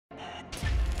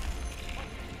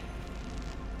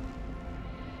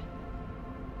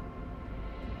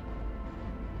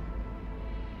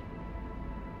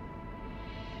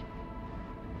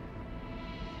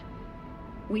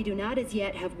We do not as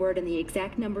yet have word on the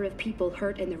exact number of people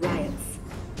hurt in the riots.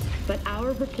 But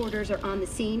our reporters are on the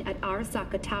scene at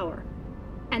Arasaka Tower,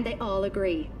 and they all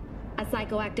agree. A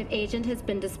psychoactive agent has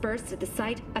been dispersed at the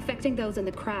site, affecting those in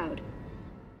the crowd.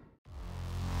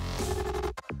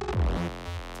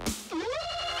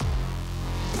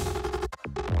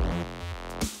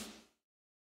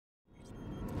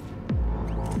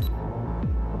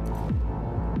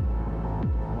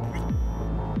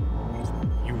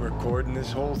 You recording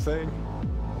this whole thing?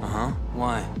 Uh-huh.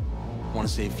 Why? Want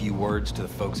to say a few words to the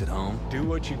folks at home? Do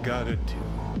what you gotta do.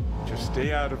 Just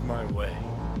stay out of my way.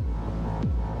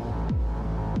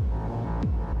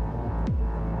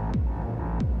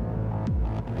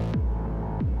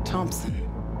 Thompson.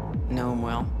 Know him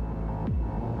well?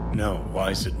 No,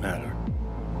 why's it matter?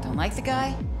 Don't like the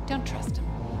guy? Don't trust him.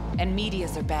 And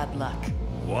medias are bad luck.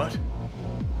 What?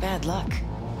 Bad luck.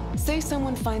 Say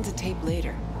someone finds a tape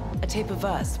later. A tape of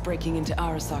us breaking into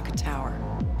Arasaka Tower.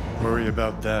 Worry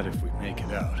about that if we make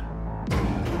it out.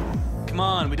 Come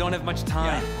on, we don't have much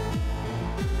time.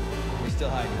 We're still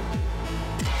hiding.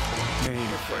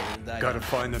 Mainframe. Gotta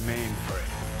find the mainframe.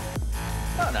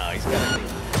 Oh no, he's gotta be.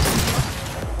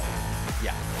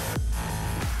 Yeah.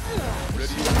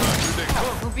 Ready or not, here they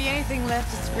come. Won't be anything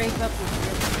left to scrape up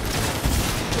with.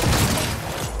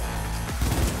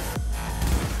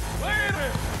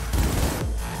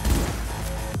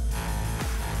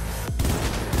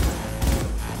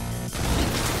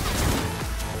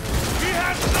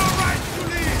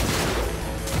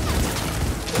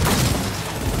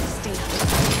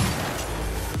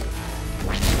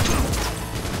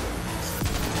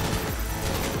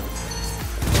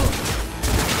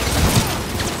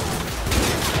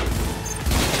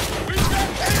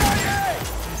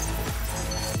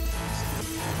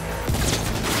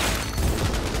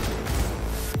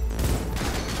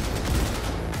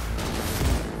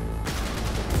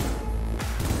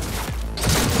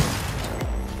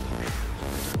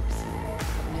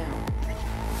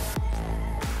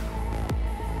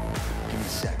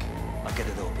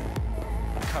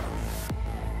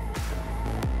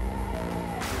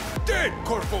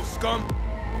 Corpo scum!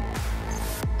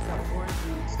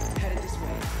 Headed this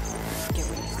way. Get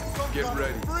ready. Get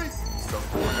ready. Some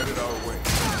four headed our way.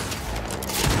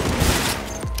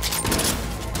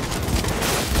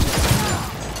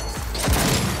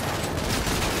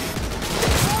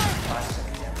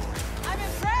 I'm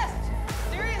impressed!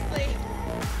 Seriously!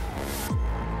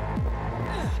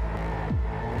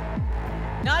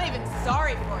 Not even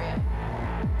sorry for you.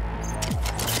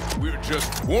 We're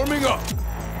just warming up.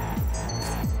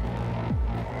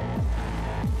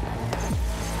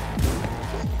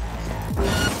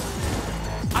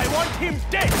 Him's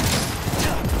dead!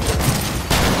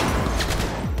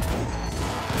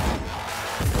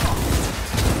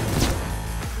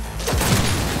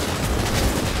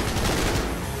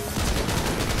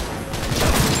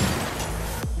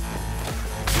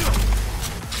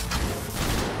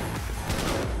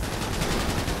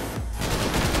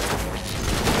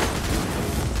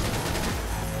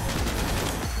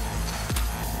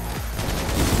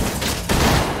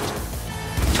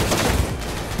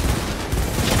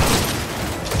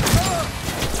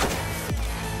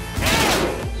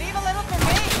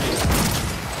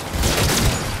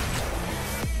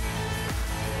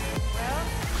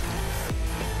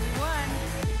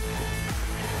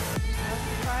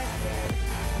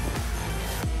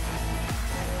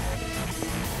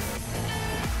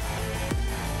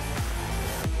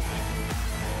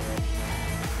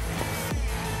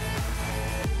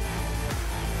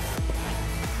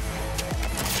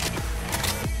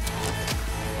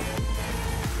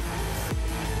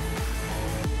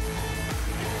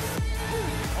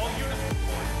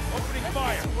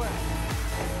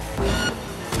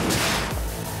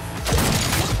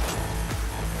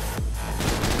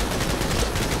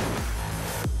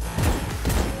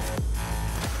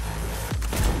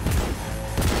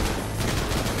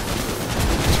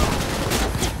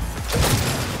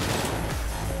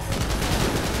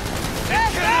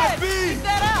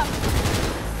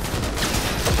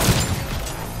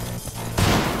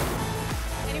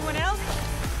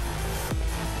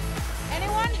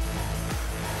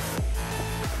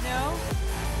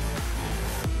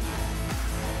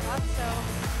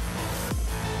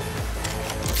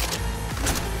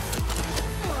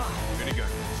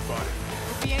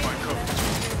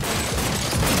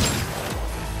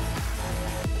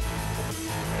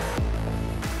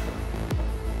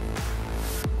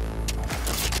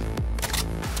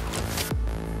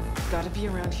 Gotta be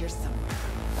around here somewhere.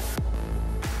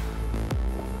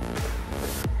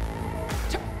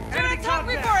 Turn on top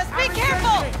before us! Be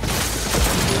careful!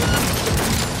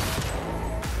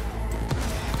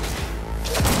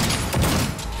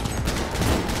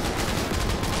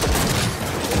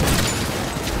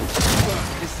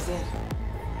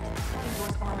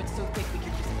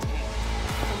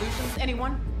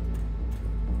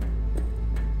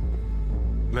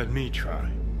 try.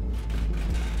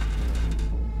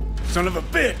 Son of a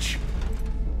bitch!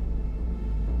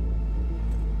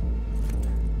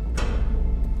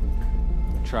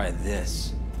 Try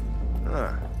this.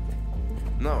 Ah.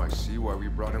 Now I see why we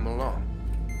brought him along.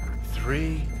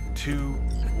 3, 2,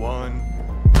 1.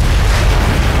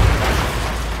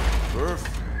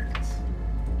 Perfect.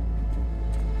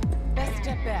 Best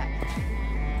step back.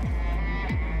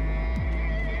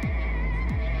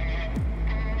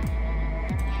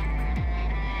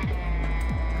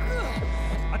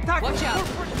 Attack! Watch out!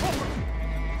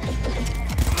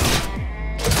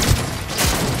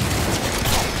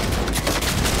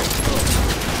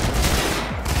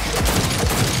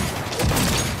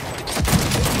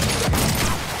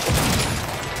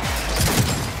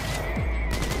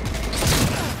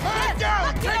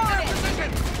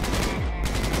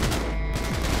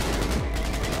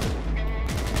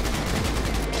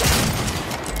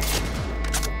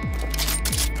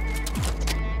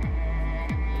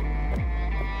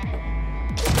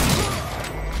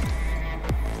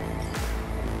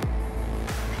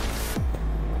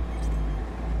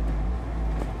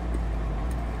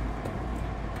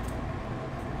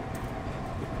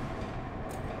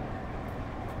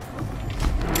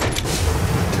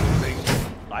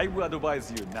 I would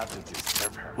advise you not to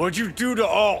disturb her. What'd you do to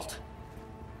Alt?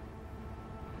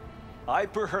 I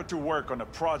put her to work on a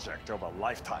project of a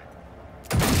lifetime.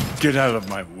 Get out of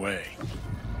my way.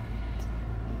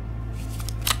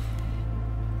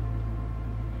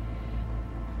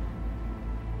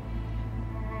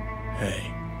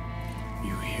 Hey,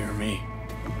 you hear me?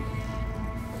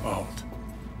 Alt.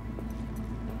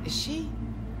 Is she?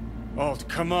 Alt,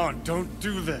 come on, don't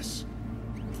do this.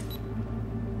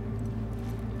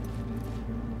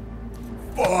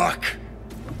 Fuck!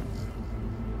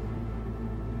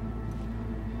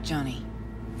 Johnny.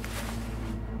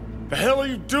 The hell are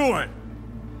you doing?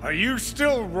 Are you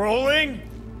still rolling?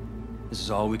 This is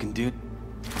all we can do.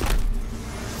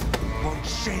 Won't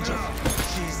change it.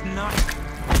 She's not.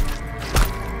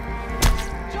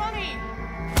 Johnny!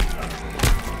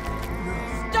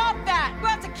 Stop that! You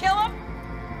have to kill him?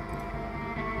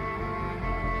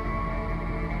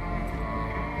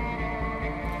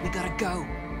 We gotta go.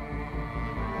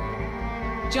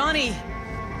 Johnny!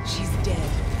 She's dead.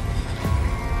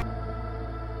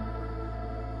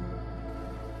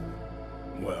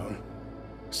 Well,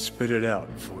 spit it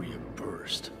out before you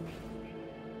burst.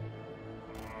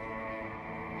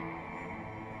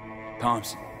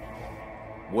 Thompson,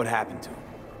 what happened to him?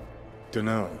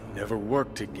 Dunno, never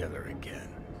worked together again.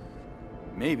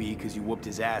 Maybe because you whooped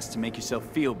his ass to make yourself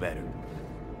feel better.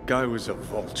 Guy was a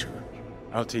vulture,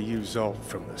 out to use Alt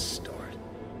from the start.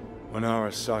 When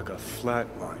Arasaka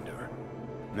flatlined her,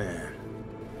 man,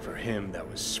 for him that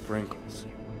was sprinkles,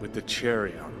 with the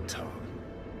cherry on top.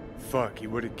 Fuck, he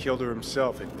would have killed her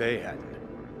himself if they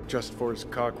hadn't, just for his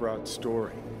cockrot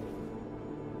story.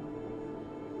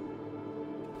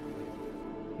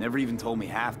 Never even told me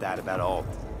half that about Alt.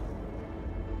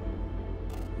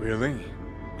 Really?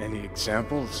 Any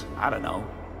examples? I don't know.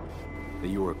 That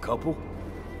you were a couple?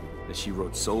 That she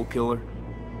wrote Soul Killer?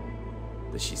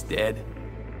 That she's dead?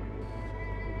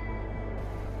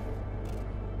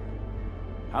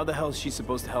 How the hell is she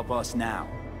supposed to help us now?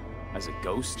 As a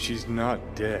ghost? She's not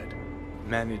dead.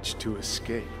 Managed to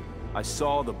escape. I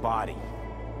saw the body.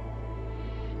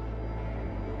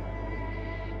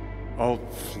 Alt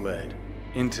fled.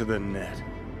 Into the net.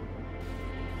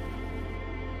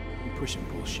 You're pushing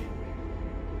bullshit.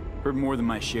 Heard more than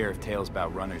my share of tales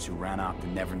about runners who ran off the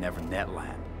Never Never Net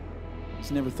land.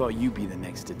 Just never thought you'd be the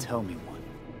next to tell me one.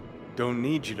 Don't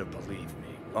need you to believe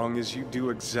me, long as you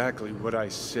do exactly what I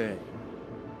say.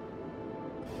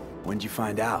 When'd you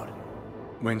find out?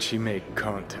 When she made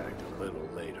contact a little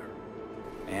later.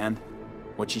 And?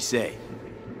 What'd she say?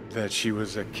 That she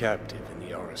was a captive in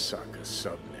the Arasaka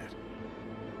subnet.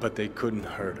 But they couldn't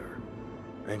hurt her.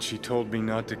 And she told me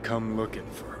not to come looking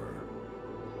for her.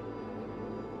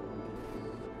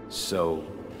 So,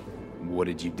 what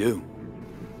did you do?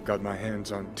 Got my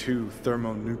hands on 2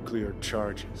 thermonuclear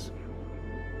charges.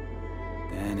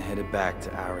 Then headed back to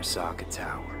Arasaka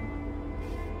Tower.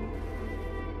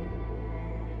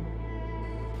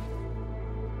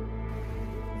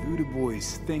 Voodoo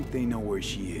boys think they know where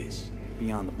she is,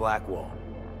 beyond the Black Wall.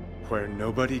 Where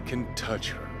nobody can touch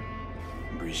her.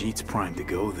 Brigitte's primed to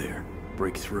go there,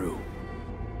 break through.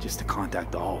 Just to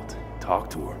contact Alt, talk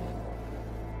to her.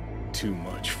 Too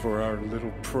much for our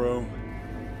little pro.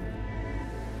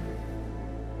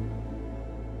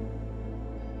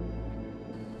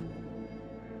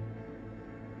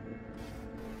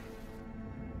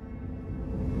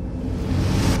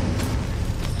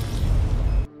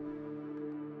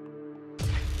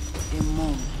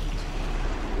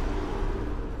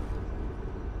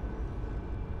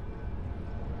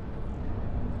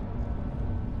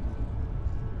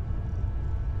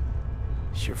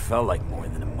 Sure felt like more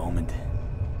than a moment.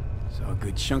 Saw a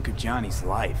good chunk of Johnny's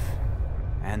life.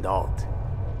 And Alt.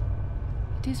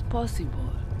 It is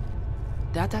possible.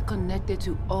 Data connected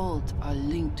to Alt are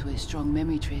linked to a strong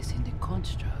memory trace in the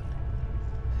construct.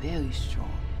 Very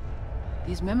strong.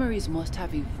 These memories must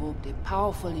have evoked a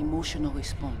powerful emotional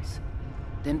response,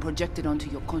 then projected onto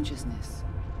your consciousness.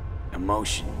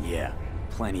 Emotion, yeah.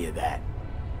 Plenty of that.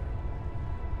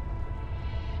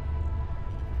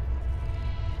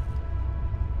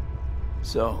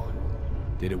 So,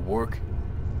 did it work?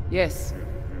 Yes.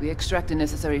 We extract the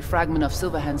necessary fragment of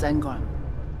Silverhand's engram.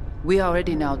 We are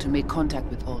ready now to make contact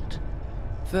with Alt.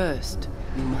 First,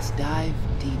 we must dive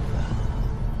deeper.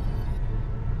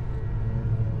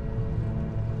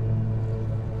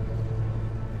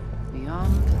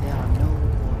 Beyond, there are no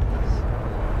borders.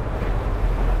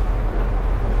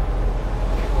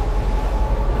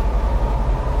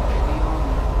 Beyond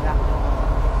the black wall.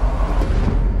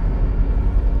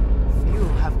 Few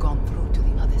have gone through to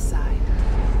the other side,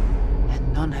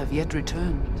 and none have yet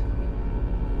returned.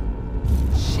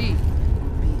 She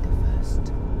will be the first.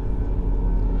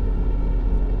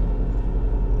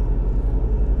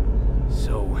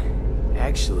 So,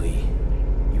 actually,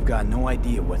 you've got no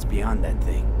idea what's beyond that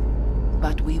thing.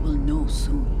 But we will know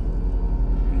soon.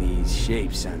 And these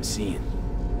shapes I'm seeing.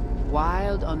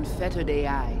 Wild, unfettered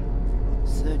AI,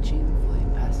 searching for a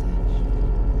passage.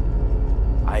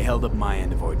 I held up my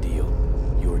end of our deal.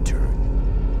 Your turn.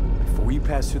 Before you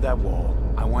pass through that wall,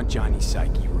 I want Johnny's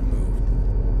psyche removed.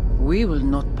 We will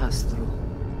not pass through.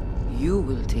 You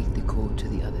will take the code to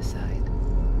the other side.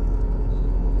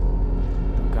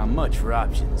 Don't got much for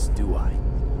options, do I?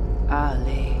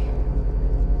 Ale.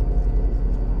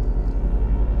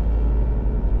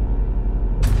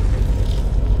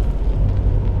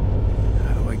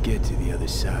 How do I get to the other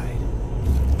side?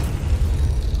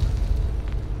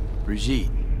 Brigitte.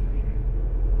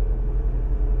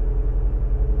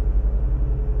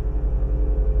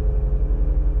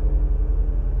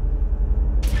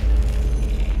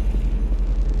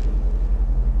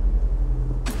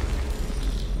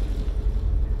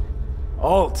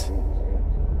 Alt!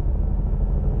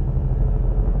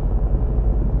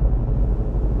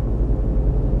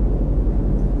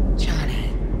 Johnny.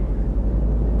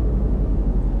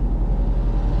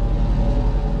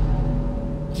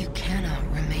 You cannot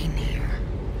remain here.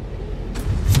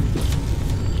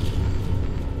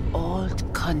 Alt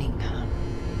Cunningham.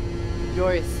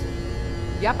 Joris.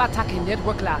 Yap attacking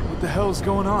network lab. What the hell's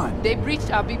going on? They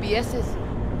breached our BBSs.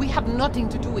 We have nothing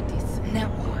to do with this.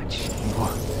 Netwatch.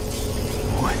 What?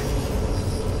 What?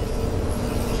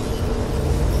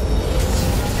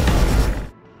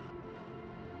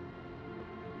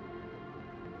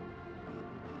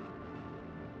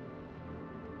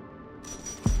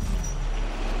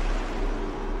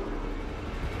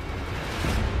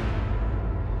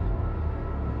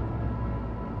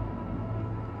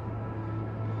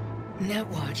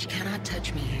 Netwatch cannot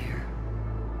touch me here.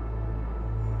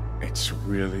 It's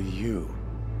really you.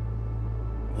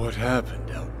 What happened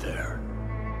out there?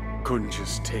 Couldn't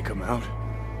just take him out?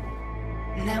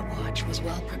 Netwatch was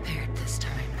well prepared this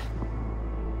time.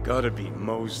 Gotta be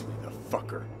Mosley, the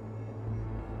fucker.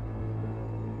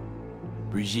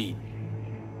 Brigitte,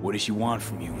 what does she want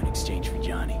from you in exchange for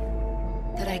Johnny?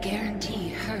 That I guarantee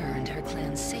her and her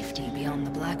clan's safety beyond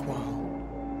the Black Wall.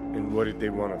 And what did they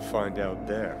want to find out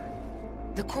there?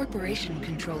 The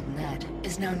corporation-controlled net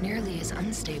is now nearly as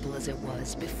unstable as it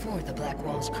was before the Black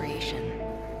Wall's creation.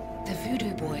 The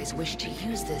Voodoo Boys wish to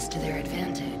use this to their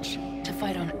advantage, to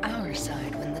fight on our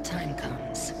side when the time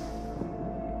comes.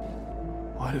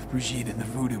 What of Brigitte and the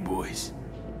Voodoo Boys?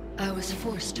 I was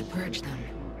forced to purge them.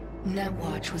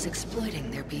 Netwatch was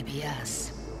exploiting their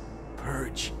BBS.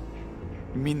 Purge?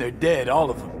 You mean they're dead,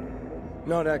 all of them?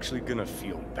 Not actually gonna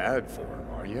feel bad for him,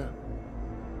 are you?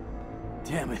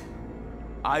 Damn it.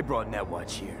 I brought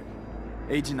Netwatch here.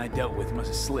 Agent I dealt with must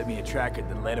have slipped me a tracker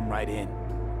that let him right in.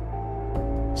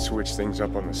 Switch things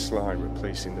up on the sly,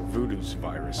 replacing the Voodoo's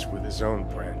virus with his own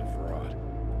brand of rot.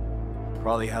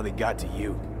 Probably how they got to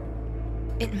you.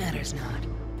 It matters not.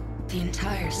 The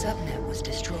entire subnet was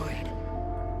destroyed.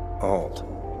 Alt,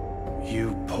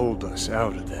 you pulled us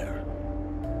out of there.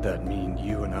 That mean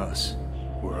you and us,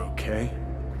 we're okay?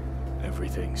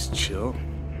 Everything's chill?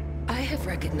 I have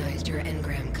recognized your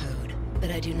engram code,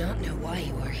 but I do not know why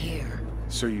you are here.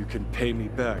 So you can pay me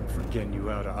back for getting you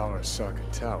out of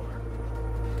Arasaka Tower.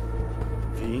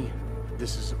 V,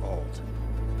 this is Alt.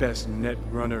 Best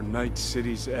netrunner Night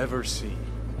City's ever seen.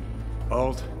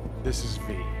 Alt, this is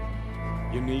V.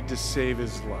 You need to save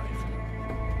his life.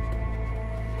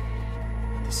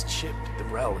 This chip, the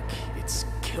relic, it's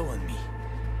killing me.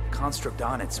 construct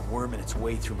on it's worming its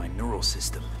way through my neural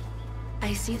system.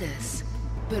 I see this.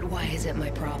 But why is it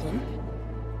my problem?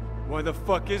 Why the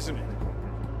fuck isn't it?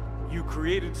 You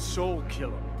created Soul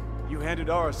Killer. You handed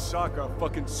Arasaka a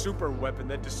fucking super weapon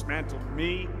that dismantled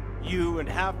me, you, and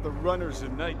half the runners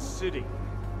in Night City.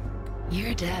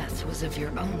 Your death was of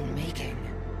your own making.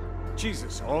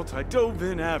 Jesus, Alt, I dove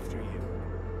in after you.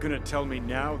 Gonna tell me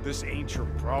now this ain't your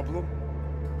problem?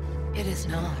 It is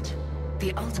not.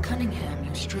 The Alt Cunningham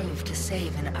you strove to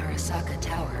save in Arasaka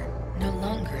Tower no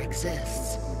longer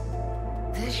exists.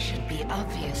 This should be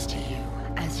obvious to you,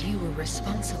 as you were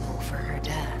responsible for her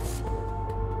death.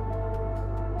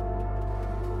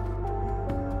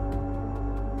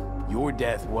 Your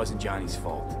death wasn't Johnny's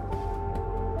fault.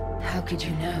 How could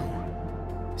you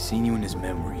know? Seen you in his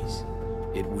memories.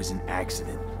 It was an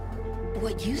accident.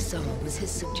 What you saw was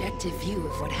his subjective view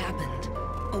of what happened.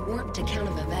 A warped account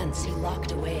of events he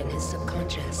locked away in his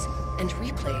subconscious and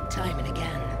replayed time and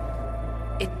again.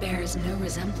 It bears no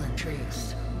resemblant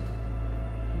truth.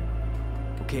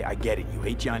 Okay, I get it. You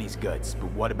hate Johnny's guts, but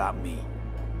what about me?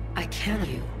 I can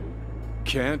you.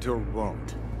 Can't or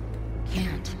won't?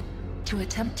 Can't. To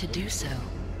attempt to do so,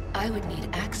 I would need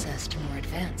access to more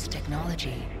advanced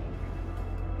technology.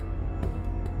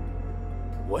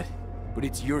 What? But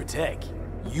it's your tech.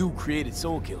 You created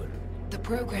Soul Killer. The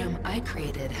program I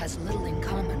created has little in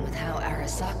common with how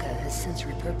Arasaka has since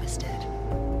repurposed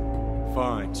it.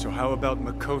 Fine, so how about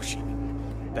Mikoshi?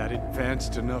 That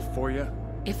advanced enough for you?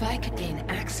 If I could gain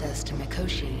access to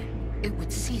Mikoshi, it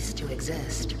would cease to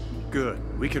exist.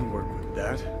 Good, we can work with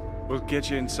that. We'll get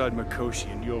you inside Mikoshi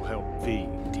and you'll help V,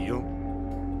 deal?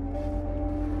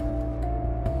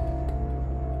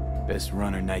 Best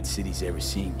runner Night City's ever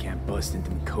seen can't bust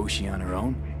into Mikoshi on her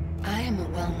own? I am a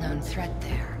well-known threat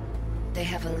there. They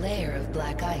have a layer of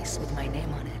black ice with my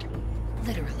name on it.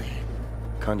 Literally.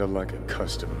 Kinda like a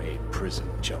custom-made prison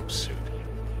jumpsuit.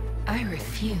 I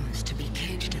refuse to be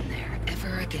caged in there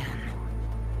ever again.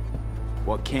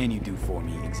 What can you do for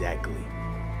me, exactly?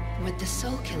 With the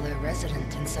Soul Killer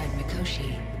resident inside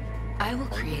Mikoshi, I will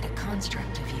create a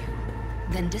construct of you,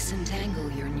 then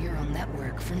disentangle your neural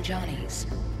network from Johnny's.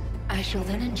 I shall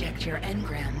then inject your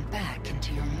engram back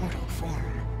into your mortal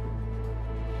form.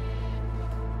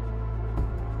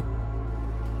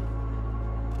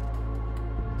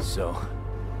 So,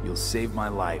 you'll save my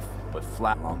life, but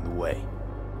flat along the way.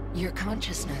 Your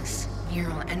consciousness,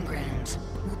 neural engrams,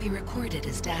 will be recorded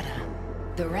as data.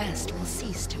 The rest will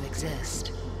cease to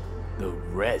exist. The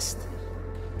rest?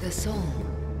 The soul.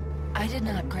 I did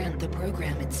not grant the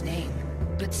program its name,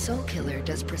 but Soul Killer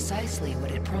does precisely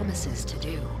what it promises to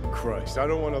do. Christ, I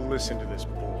don't want to listen to this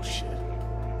bullshit.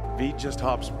 V just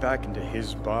hops back into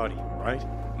his body, right?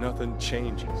 Nothing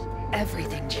changes.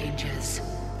 Everything changes.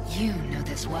 You know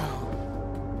this well.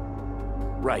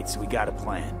 Right, so we got a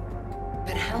plan.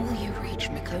 But how will you reach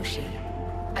Mikoshi?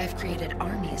 I've created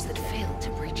armies that failed to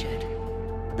breach it.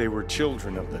 They were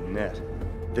children of the net.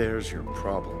 There's your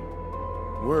problem.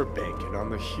 We're banking on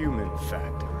the human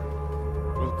factor.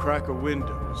 We'll crack a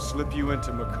window, slip you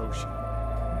into Mikoshi.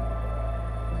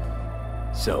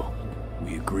 So,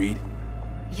 we agreed?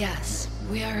 Yes,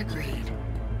 we are agreed.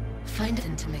 Find it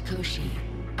into Mikoshi.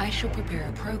 I shall prepare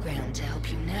a program to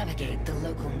help you navigate the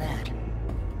local net.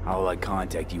 How will I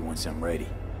contact you once I'm ready?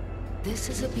 This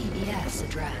is a BBS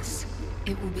address.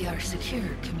 It will be our secure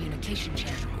communication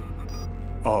channel.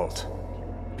 Alt,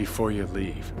 before you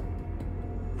leave,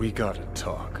 we gotta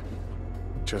talk.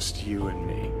 Just you and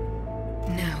me.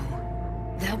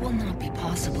 No, that will not be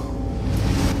possible.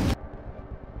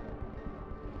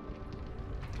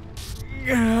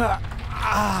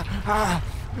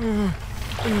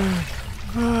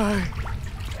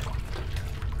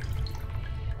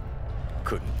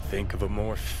 Couldn't think of a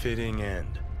more fitting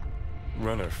end.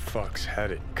 Runner fucks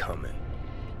had it coming.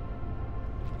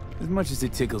 As much as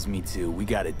it tickles me too, we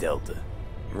got a Delta.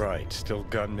 Right, still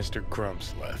got Mr.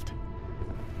 Grumps left.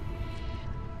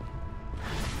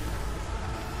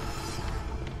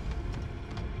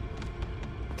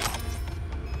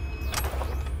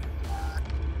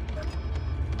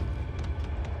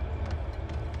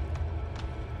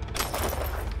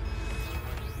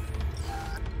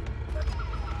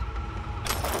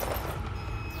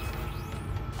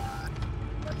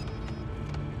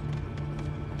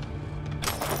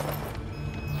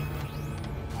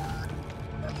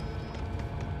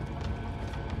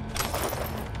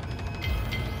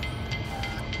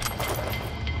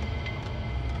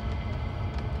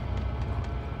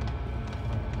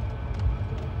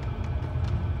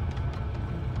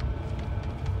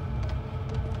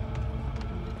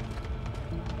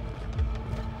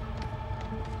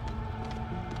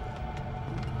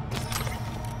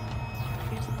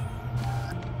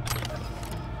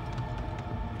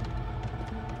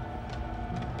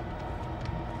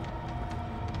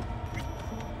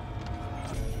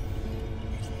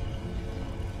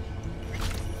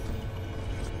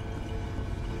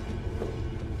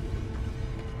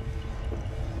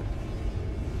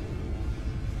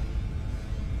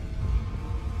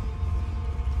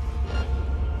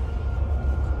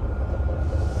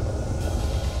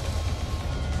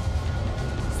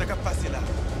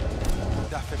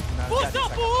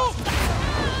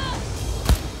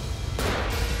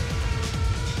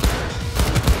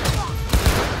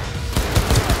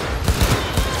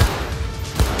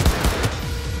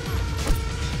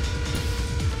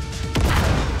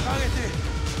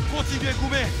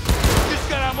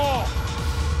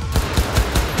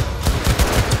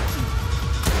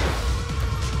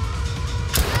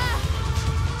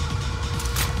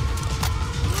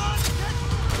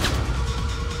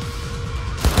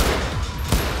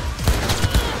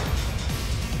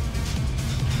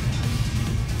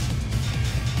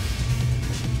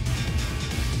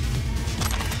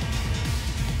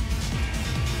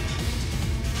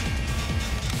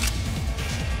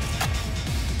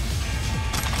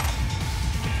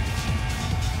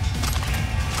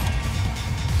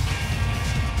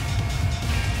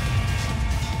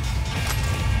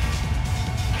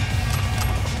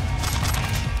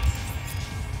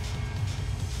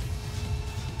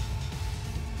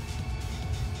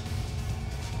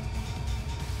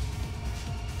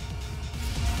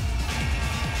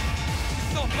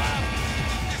 capable!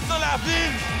 Descends la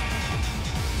ville!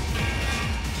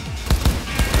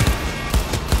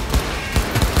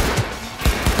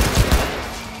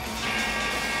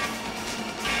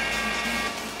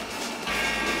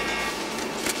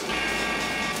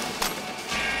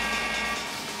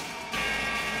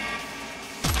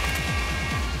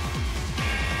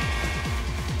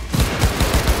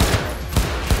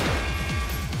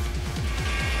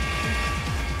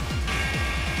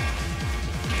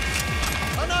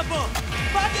 En avant!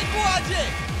 Pas découragé!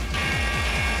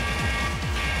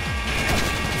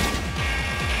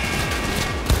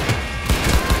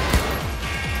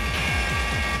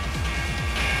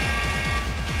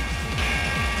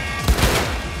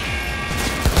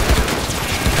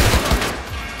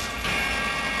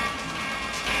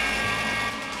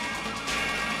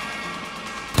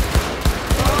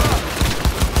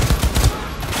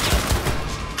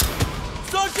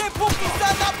 Songez pour qui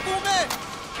ça n'a promis!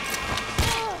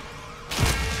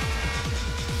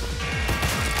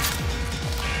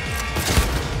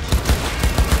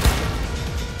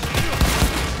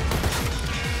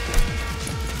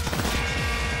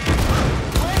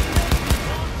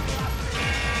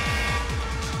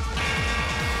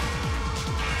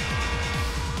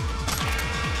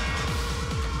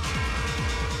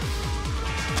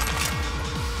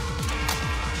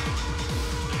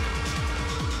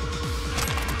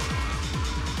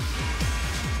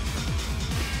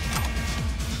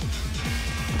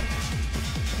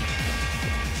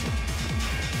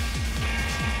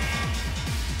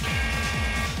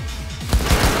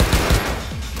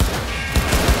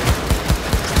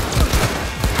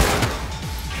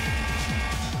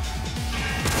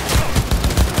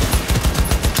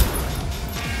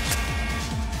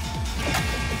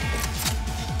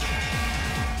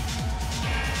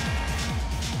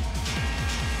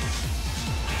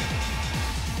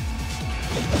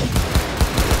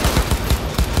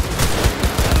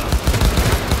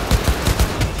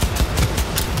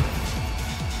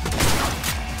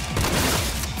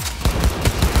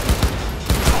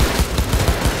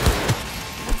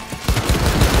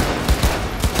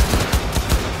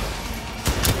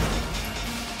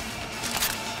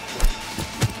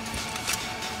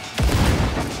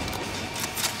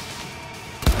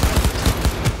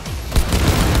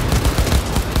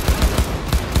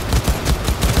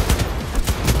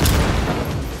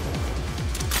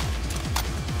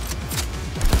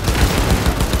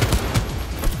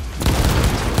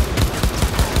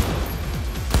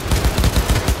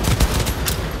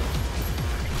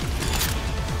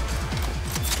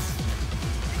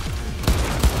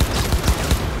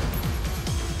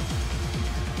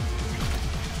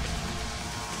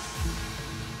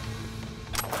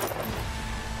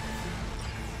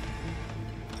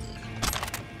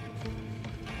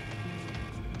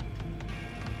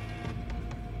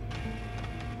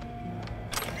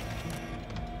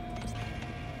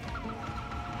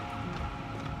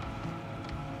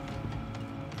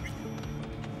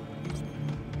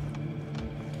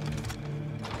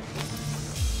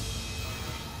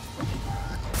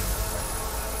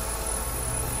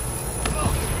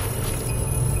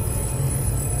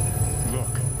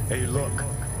 Hey, look.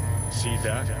 See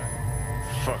that?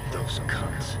 Fuck those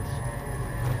cunts.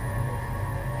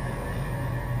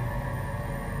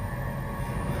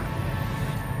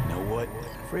 You know what?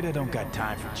 Afraid I don't got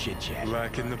time for chit-chat.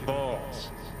 Lacking the balls.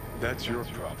 That's your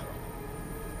problem.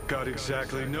 Got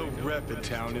exactly no rep in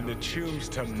town in the tunes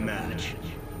to match.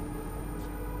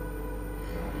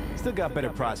 Still got better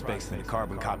prospects than a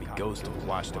carbon copy ghost of a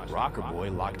washed-up rocker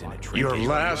boy locked in a train. Your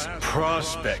last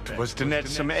prospect was to net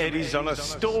some eddies on a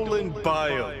stolen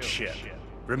biochip.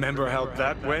 Remember how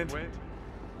that went?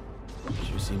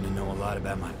 Sure seem to know a lot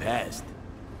about my past.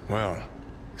 Well,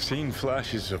 seen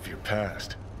flashes of your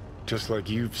past. Just like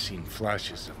you've seen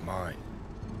flashes of mine.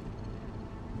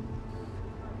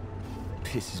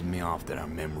 Pisses me off that our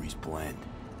memories blend.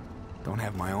 Don't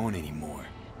have my own anymore.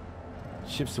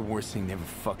 Ship's the worst thing that ever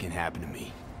fucking happened to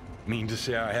me. Mean to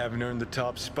say I haven't earned the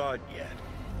top spot yet?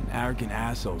 An arrogant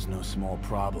asshole's no small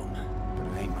problem, but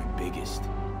it ain't my biggest.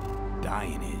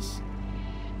 Dying is.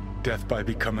 Death by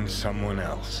becoming someone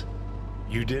else.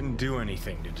 You didn't do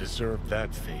anything to deserve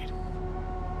that fate.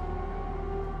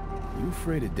 You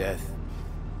afraid of death?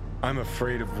 I'm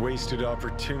afraid of wasted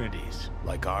opportunities.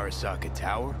 Like Arasaka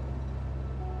Tower?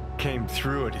 Came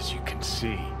through it, as you can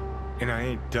see. And I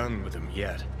ain't done with them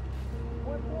yet.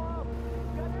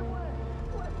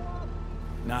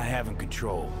 Not having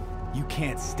control. You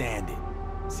can't stand it.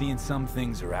 Seeing some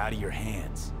things are out of your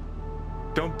hands.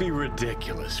 Don't be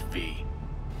ridiculous, V.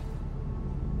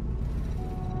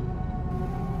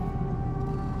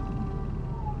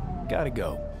 Gotta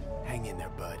go. Hang in there,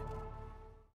 bud.